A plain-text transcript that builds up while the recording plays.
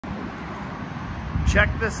Check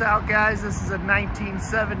this out, guys. This is a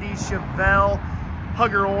 1970 Chevelle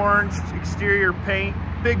Hugger Orange exterior paint,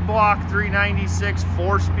 big block 396,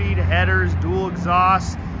 4-speed headers, dual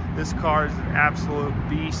exhaust. This car is an absolute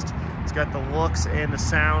beast. It's got the looks and the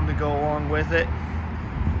sound to go along with it.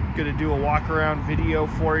 Gonna do a walk around video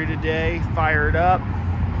for you today. Fire it up.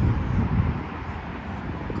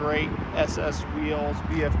 Great SS wheels,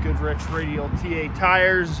 BF Goodrich Radial T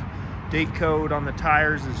tires. Date code on the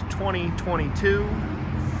tires is 2022.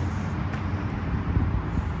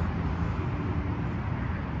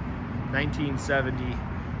 (1970)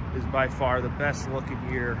 is by far the best looking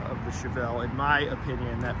year of the Chevelle, in my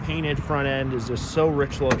opinion. That painted front end is just so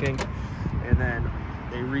rich looking. And then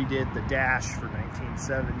they redid the dash for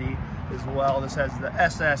 1970 as well. This has the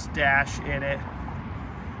SS dash in it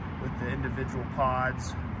with the individual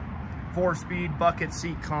pods. 4-speed bucket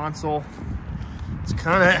seat console. It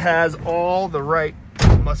kind of has all the right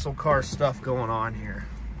muscle car stuff going on here.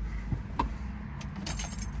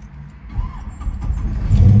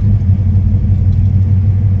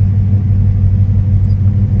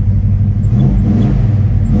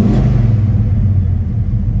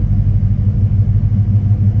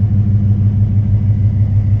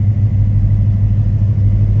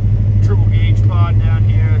 Triple gauge pod down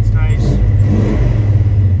here, it's nice.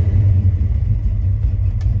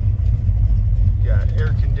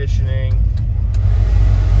 Air conditioning.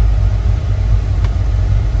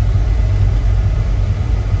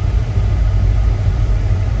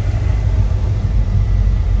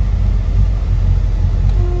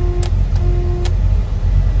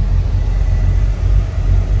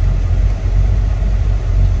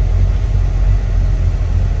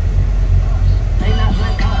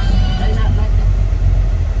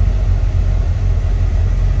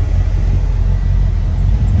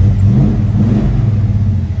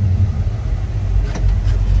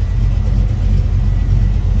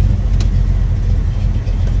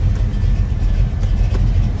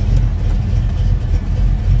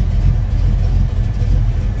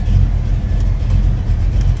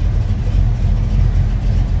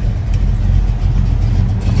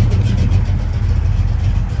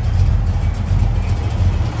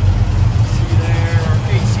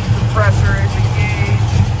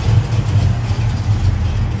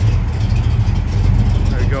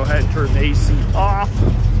 Turn the AC off.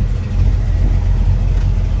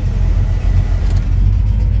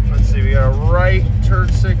 Let's see, we got a right turn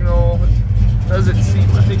signal. Doesn't seem,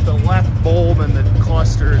 I think the left bulb and the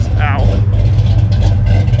cluster is out.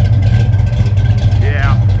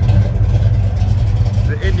 Yeah.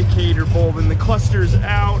 The indicator bulb and the cluster is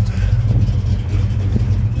out.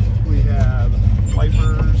 We have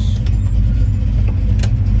wipers.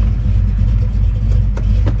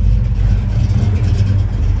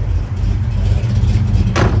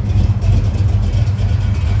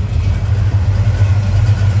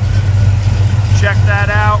 Check that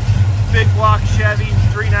out. Big block Chevy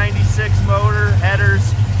 396 motor, headers,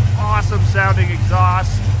 awesome sounding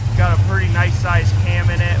exhaust. Got a pretty nice size cam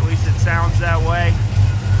in it, at least it sounds that way.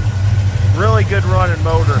 Really good running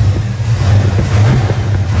motor.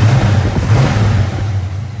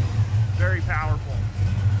 Very powerful.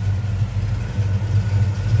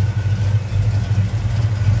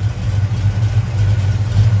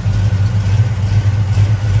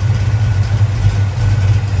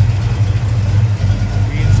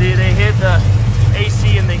 The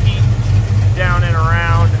AC and the heat down and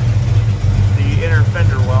around the inner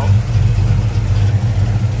fender well.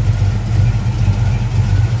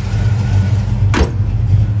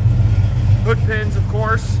 Hood pins, of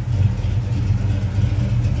course.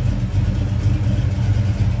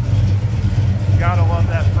 Gotta love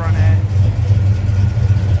that front end.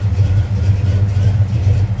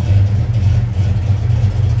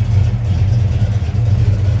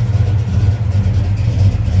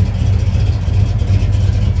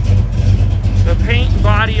 The paint and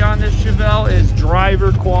body on this Chevelle is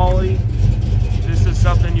driver quality. This is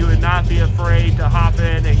something you would not be afraid to hop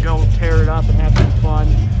in and go tear it up and have some fun.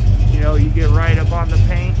 You know, you get right up on the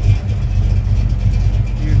paint.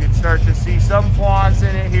 You can start to see some flaws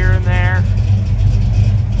in it here and there.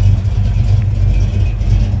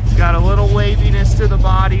 It's got a little waviness to the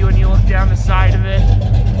body when you look down the side of it.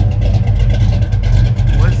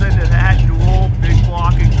 Listen to that dual big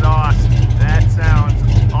block exhaust. That sounds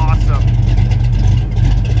awesome.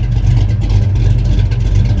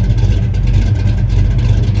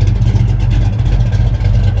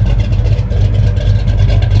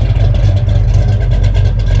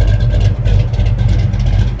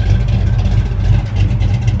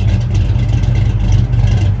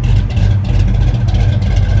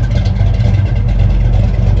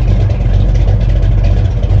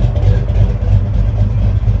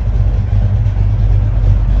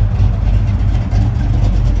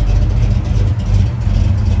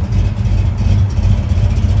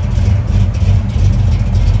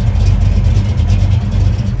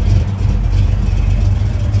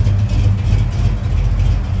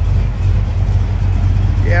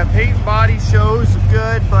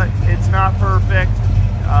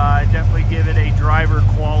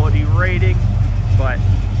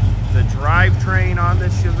 but the drivetrain on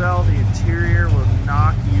this Chevelle, the interior will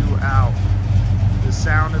knock you out. The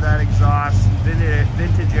sound of that exhaust,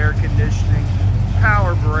 vintage air conditioning,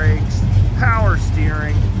 power brakes, power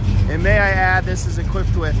steering, and may I add, this is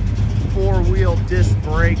equipped with 4-wheel disc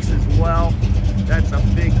brakes as well. That's a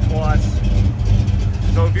big plus.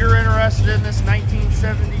 So if you're interested in this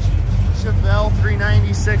 1970 Chevelle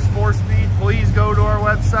 396 4-speed, please go to our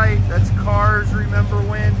website. That's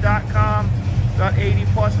carsrememberwhen.com. Got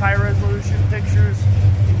 80+ high-resolution pictures,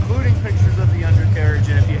 including pictures of the undercarriage.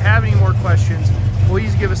 And if you have any more questions,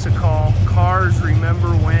 please give us a call. Cars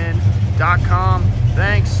Remember